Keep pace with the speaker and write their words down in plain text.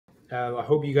I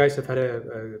hope you guys have had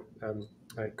a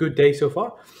good day so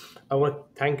far. I want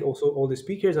to thank also all the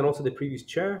speakers and also the previous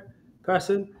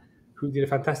chairperson who did a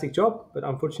fantastic job. But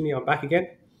unfortunately, I'm back again,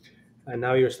 and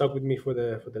now you're stuck with me for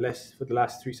the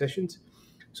last three sessions.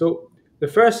 So the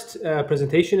first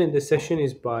presentation in this session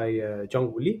is by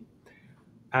Jungwoo,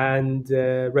 and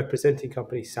representing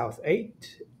company South8.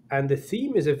 And the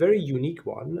theme is a very unique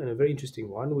one and a very interesting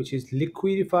one, which is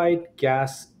liquefied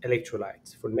gas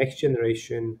electrolytes for next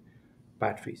generation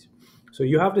batteries. So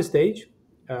you have the stage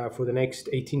for the next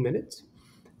 18 minutes,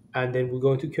 and then we'll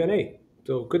go into Q&A.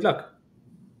 So good luck.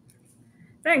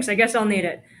 Thanks. I guess I'll need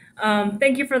it.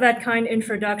 Thank you for that kind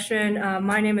introduction.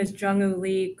 My name is Jungwoo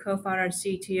Lee, co-founder and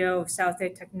CTO of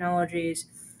South8 Technologies.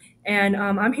 And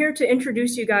I'm here to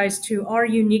introduce you guys to our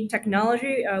unique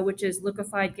technology, which is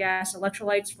liquefied gas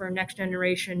electrolytes for next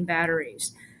generation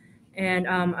batteries. And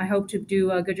I hope to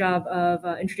do a good job of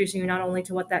introducing you not only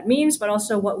to what that means, but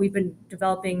also what we've been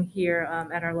developing here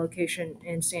at our location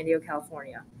in San Diego,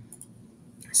 California.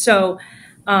 So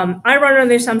I run on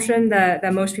the assumption that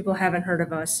most people haven't heard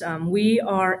of us. We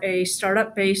are a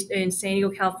startup based in San Diego,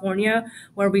 California,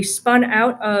 where we spun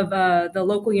out of the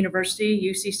local university,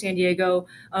 UC San Diego,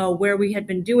 where we had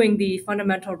been doing the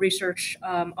fundamental research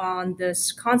on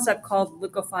this concept called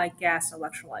liquefied gas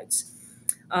electrolytes.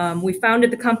 We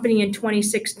founded the company in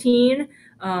 2016.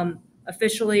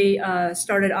 Officially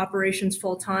started operations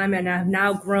full time, and have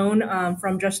now grown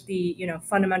from just the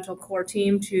fundamental core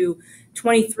team to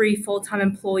 23 full time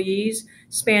employees,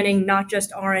 spanning not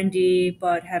just R&D,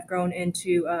 but have grown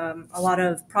into a lot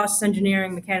of process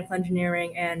engineering, mechanical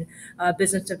engineering, and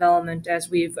business development as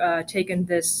we've taken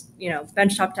this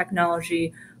benchtop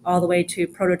technology all the way to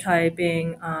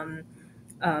prototyping,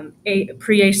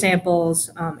 pre-A samples,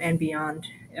 and beyond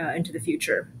into the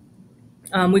future.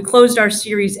 We closed our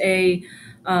Series A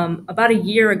about a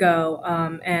year ago,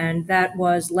 and that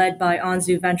was led by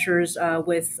Anzu Ventures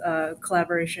with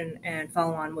collaboration and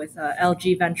follow-on with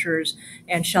LG Ventures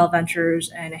and Shell Ventures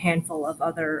and a handful of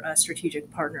other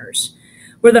strategic partners.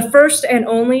 We're the first and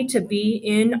only to be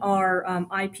in our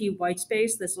IP white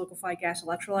space, this liquefied gas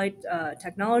electrolyte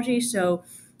technology. So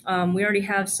we already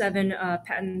have 7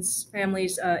 patents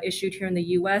families issued here in the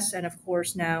US, and of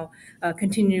course now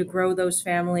continue to grow those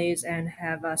families and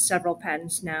have several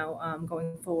patents now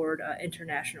going forward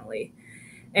internationally.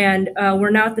 And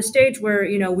we're now at the stage where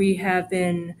we have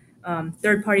been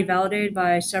third-party validated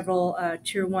by several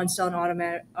tier 1 cell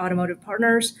and automotive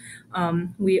partners.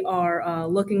 We are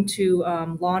looking to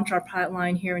launch our pilot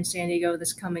line here in San Diego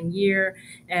this coming year,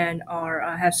 and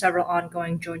have several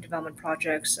ongoing joint development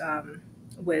projects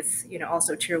with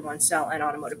also tier 1 cell and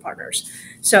automotive partners.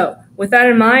 So with that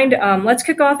in mind, let's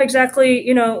kick off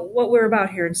exactly what we're about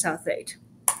here in South8.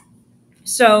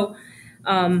 So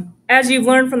as you've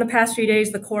learned from the past few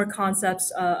days, the core concepts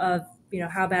of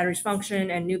how batteries function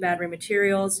and new battery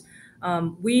materials.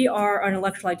 We are an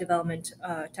electrolyte development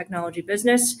technology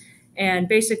business, and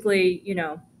basically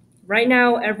right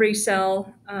now every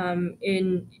cell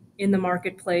in the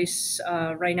marketplace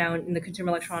right now in the consumer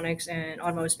electronics and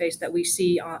automotive space that we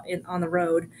see on the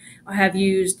road have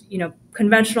used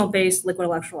conventional based liquid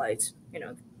electrolytes.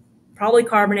 Probably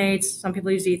carbonates. Some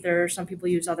people use ether. Some people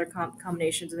use other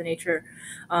combinations of the nature.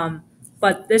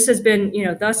 But this has been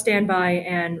the standby,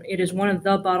 and it is one of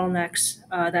the bottlenecks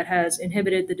that has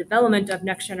inhibited the development of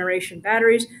next generation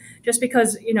batteries. Just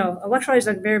because electrolyte is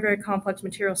a very, very complex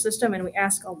material system, and we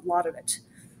ask a lot of it.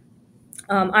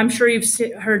 I'm sure you've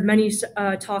heard many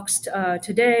talks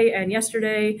today and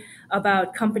yesterday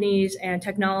about companies and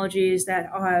technologies that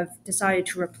have decided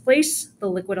to replace the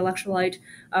liquid electrolyte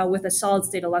with a solid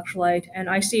state electrolyte. And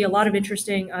I see a lot of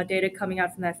interesting data coming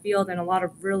out from that field and a lot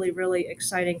of really, really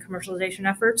exciting commercialization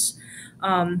efforts.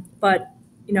 But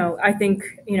I think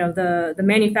the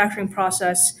manufacturing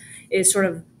process is sort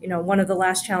of one of the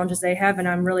last challenges they have, and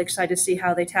I'm really excited to see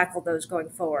how they tackle those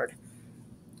going forward.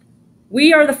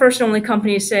 We are the first and only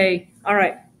company to say, all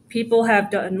right, people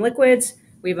have done liquids.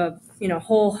 We have a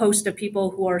whole host of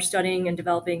people who are studying and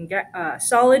developing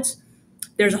solids.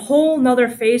 There's a whole nother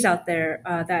phase out there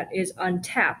that is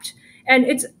untapped, and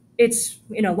it's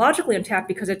logically untapped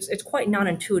because it's quite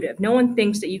non-intuitive. No one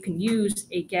thinks that you can use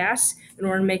a gas in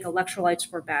order to make electrolytes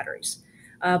for batteries.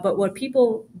 But what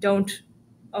people don't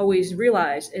always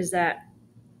realize is that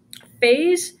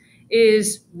phase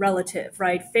is relative,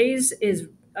 right? Phase is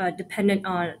dependent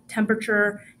on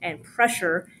temperature and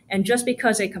pressure. And just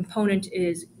because a component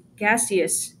is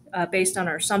gaseous based on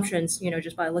our assumptions,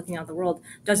 just by looking out the world,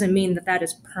 doesn't mean that that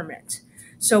is permanent.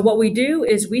 So what we do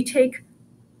is we take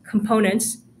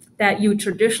components that you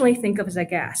traditionally think of as a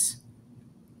gas,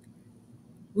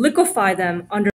 liquefy them under